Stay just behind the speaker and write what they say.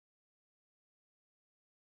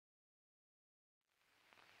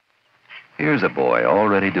Here's a boy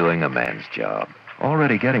already doing a man's job,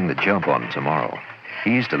 already getting the jump on tomorrow.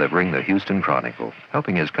 He's delivering the Houston Chronicle,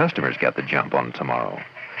 helping his customers get the jump on tomorrow.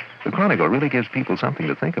 The Chronicle really gives people something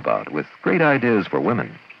to think about, with great ideas for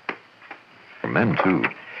women. For men, too,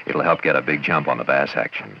 it'll help get a big jump on the bass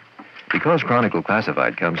action. Because Chronicle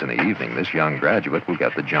Classified comes in the evening, this young graduate will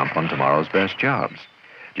get the jump on tomorrow's best jobs.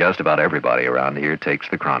 Just about everybody around here takes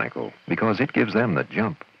the Chronicle, because it gives them the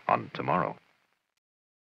jump on tomorrow.